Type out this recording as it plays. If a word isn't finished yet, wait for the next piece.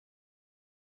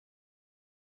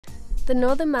The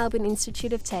Northern Melbourne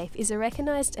Institute of TAFE is a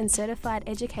recognised and certified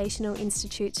educational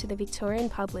institute to the Victorian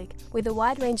public, with a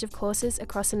wide range of courses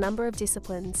across a number of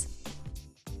disciplines.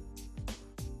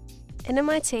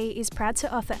 NMIT is proud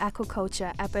to offer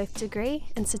aquaculture at both degree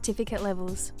and certificate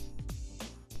levels.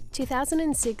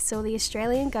 2006 saw the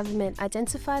Australian Government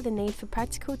identify the need for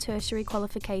practical tertiary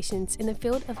qualifications in the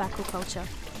field of aquaculture.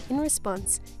 In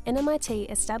response,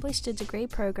 NMIT established a degree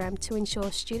program to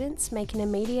ensure students make an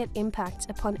immediate impact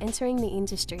upon entering the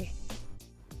industry.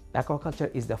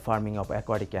 Aquaculture is the farming of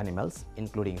aquatic animals,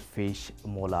 including fish,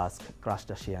 mollusks,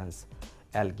 crustaceans,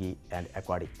 algae, and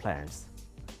aquatic plants.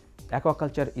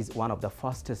 Aquaculture is one of the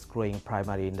fastest growing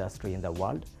primary industry in the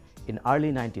world. In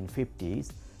early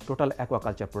 1950s, total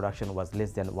aquaculture production was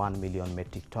less than 1 million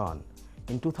metric ton.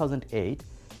 In 2008,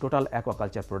 total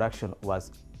aquaculture production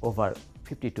was over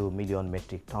 52 million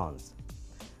metric tons.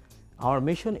 Our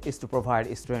mission is to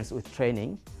provide students with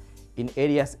training in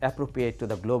areas appropriate to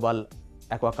the global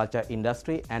aquaculture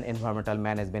industry and environmental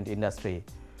management industry.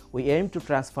 We aim to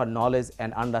transfer knowledge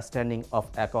and understanding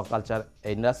of aquaculture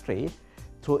industry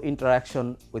through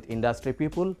interaction with industry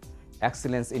people,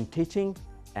 excellence in teaching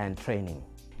and training.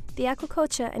 The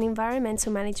Aquaculture and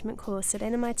Environmental Management course at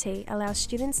NMIT allows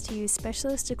students to use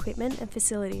specialist equipment and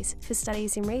facilities for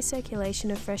studies in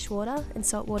recirculation of freshwater and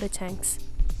saltwater tanks.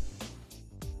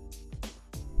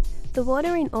 The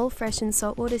water in all fresh and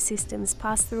saltwater systems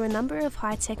pass through a number of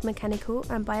high-tech mechanical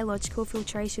and biological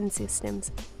filtration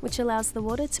systems, which allows the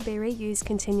water to be reused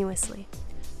continuously.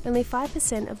 Only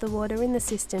 5% of the water in the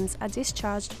systems are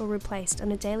discharged or replaced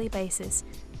on a daily basis,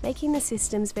 making the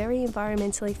systems very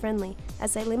environmentally friendly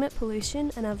as they limit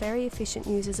pollution and are very efficient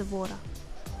users of water.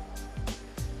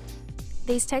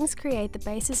 These tanks create the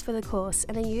basis for the course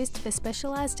and are used for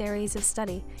specialised areas of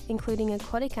study, including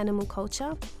aquatic animal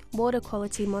culture, water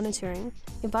quality monitoring,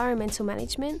 environmental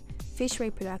management, fish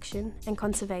reproduction, and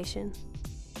conservation.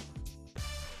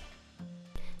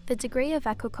 The degree of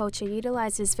aquaculture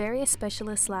utilises various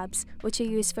specialist labs which are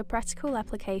used for practical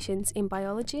applications in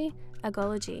biology,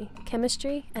 algology,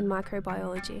 chemistry and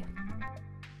microbiology.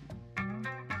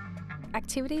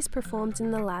 Activities performed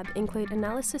in the lab include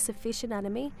analysis of fish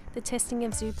anatomy, the testing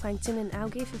of zooplankton and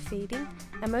algae for feeding,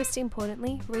 and most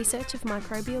importantly, research of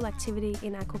microbial activity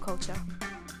in aquaculture.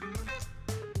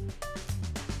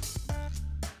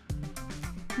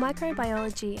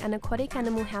 Microbiology and aquatic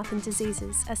animal health and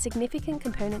diseases are significant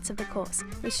components of the course,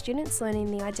 with students learning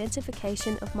the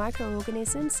identification of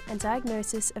microorganisms and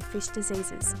diagnosis of fish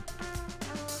diseases.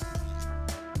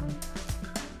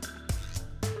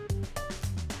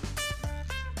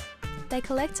 They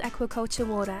collect aquaculture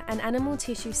water and animal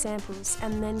tissue samples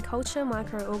and then culture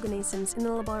microorganisms in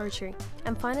the laboratory,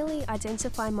 and finally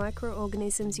identify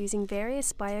microorganisms using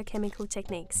various biochemical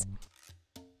techniques.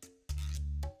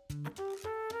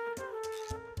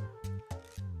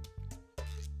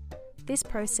 This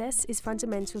process is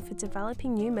fundamental for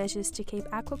developing new measures to keep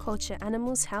aquaculture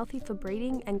animals healthy for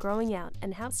breeding and growing out,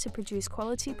 and helps to produce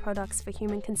quality products for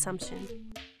human consumption.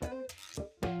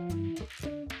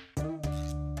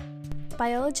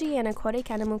 Biology and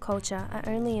aquatic animal culture are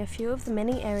only a few of the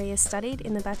many areas studied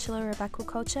in the Bachelor of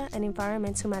Aquaculture and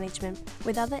Environmental Management,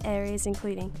 with other areas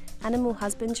including animal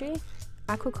husbandry,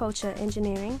 aquaculture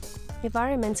engineering,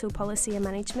 environmental policy and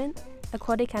management,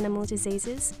 aquatic animal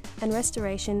diseases, and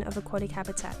restoration of aquatic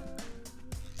habitat.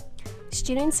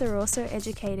 Students are also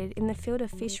educated in the field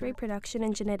of fish reproduction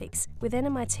and genetics, with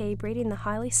NMIT breeding the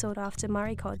highly sought-after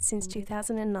Murray cod since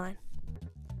 2009.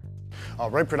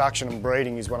 Reproduction and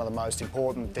breeding is one of the most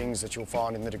important things that you'll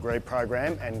find in the degree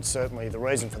program, and certainly the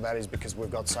reason for that is because we've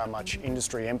got so much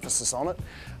industry emphasis on it.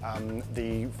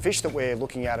 The fish that we're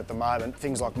looking at the moment,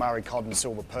 things like Murray cod and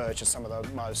silver perch, are some of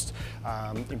the most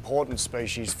important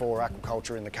species for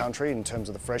aquaculture in the country in terms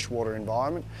of the freshwater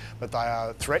environment, but they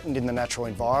are threatened in the natural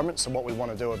environment, so what we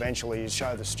want to do eventually is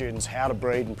show the students how to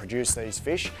breed and produce these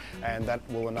fish, and that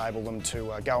will enable them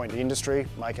to go into industry,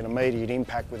 make an immediate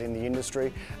impact within the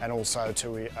industry, and also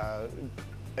to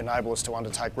enable us to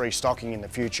undertake restocking in the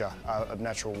future of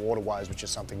natural waterways, which is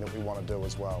something that we want to do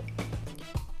as well.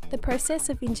 The process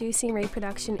of inducing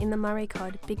reproduction in the Murray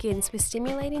cod begins with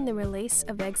stimulating the release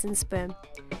of eggs and sperm.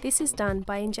 This is done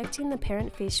by injecting the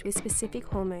parent fish with specific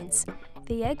hormones.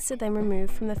 The eggs are then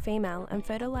removed from the female and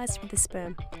fertilised with the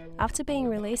sperm. After being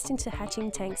released into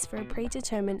hatching tanks for a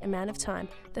predetermined amount of time,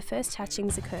 the first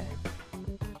hatchings occur.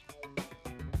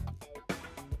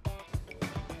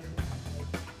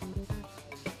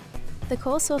 The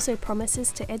course also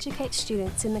promises to educate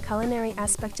students in the culinary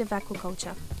aspect of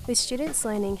aquaculture, with students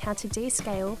learning how to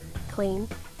descale, clean,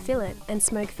 fillet and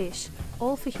smoke fish,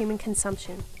 all for human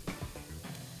consumption.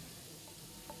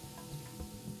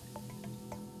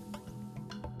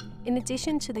 In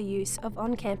addition to the use of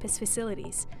on-campus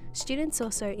facilities, students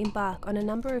also embark on a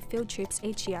number of field trips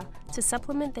each year to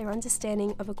supplement their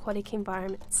understanding of aquatic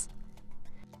environments.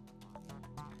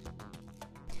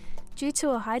 Due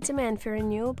to a high demand for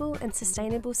renewable and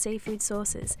sustainable seafood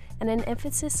sources and an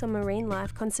emphasis on marine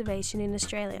life conservation in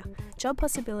Australia, job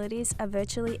possibilities are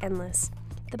virtually endless.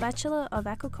 The Bachelor of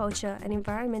Aquaculture and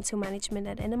Environmental Management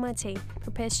at NMIT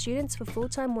prepares students for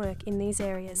full-time work in these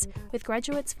areas, with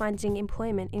graduates finding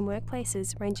employment in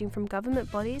workplaces ranging from government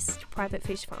bodies to private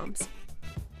fish farms.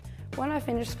 When I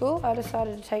finished school, I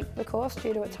decided to take the course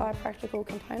due to its high practical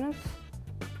components.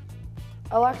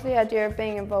 I liked the idea of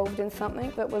being involved in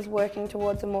something that was working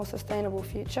towards a more sustainable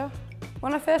future.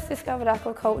 When I first discovered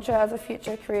aquaculture as a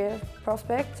future career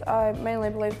prospect, I mainly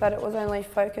believed that it was only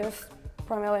focused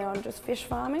primarily on just fish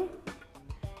farming.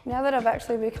 Now that I've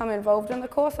actually become involved in the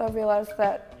course, I've realised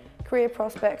that career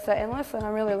prospects are endless, and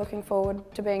I'm really looking forward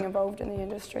to being involved in the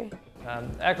industry.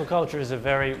 Aquaculture is a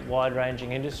very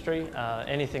wide-ranging industry.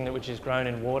 Anything which is grown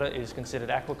in water is considered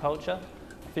aquaculture.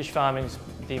 Fish farming is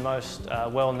the most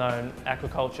well-known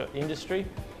aquaculture industry.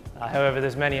 However,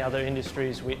 there's many other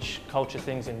industries which culture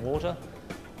things in water.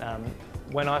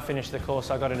 When I finished the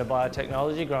course, I got into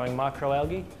biotechnology, growing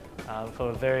microalgae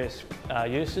for various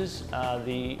uses.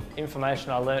 The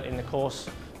information I learnt in the course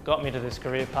got me to this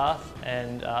career path,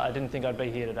 and I didn't think I'd be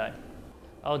here today.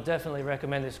 I would definitely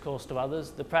recommend this course to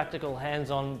others. The practical,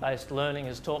 hands-on based learning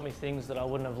has taught me things that I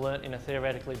wouldn't have learnt in a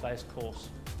theoretically based course.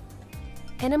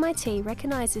 NMIT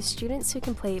recognises students who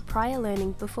complete prior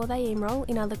learning before they enrol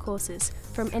in other courses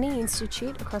from any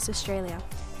institute across Australia.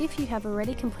 If you have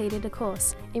already completed a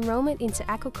course, enrolment into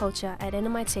aquaculture at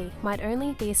NMIT might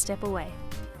only be a step away.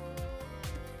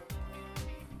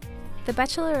 The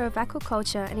Bachelor of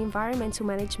Aquaculture and Environmental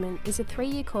Management is a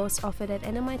 3-year course offered at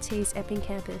NMIT's Epping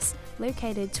campus,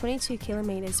 located 22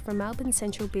 kilometres from Melbourne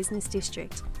Central Business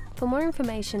District. For more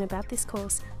information about this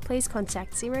course, please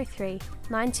contact 03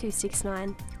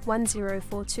 9269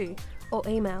 1042 or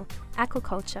email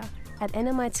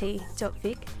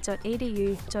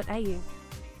aquaculture@nmit.vic.edu.au.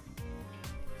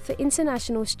 For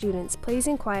international students, please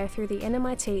inquire through the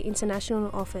NMIT International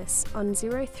Office on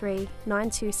 03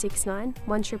 9269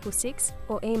 1666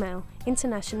 or email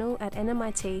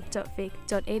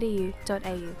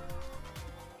international@nmit.vic.edu.au.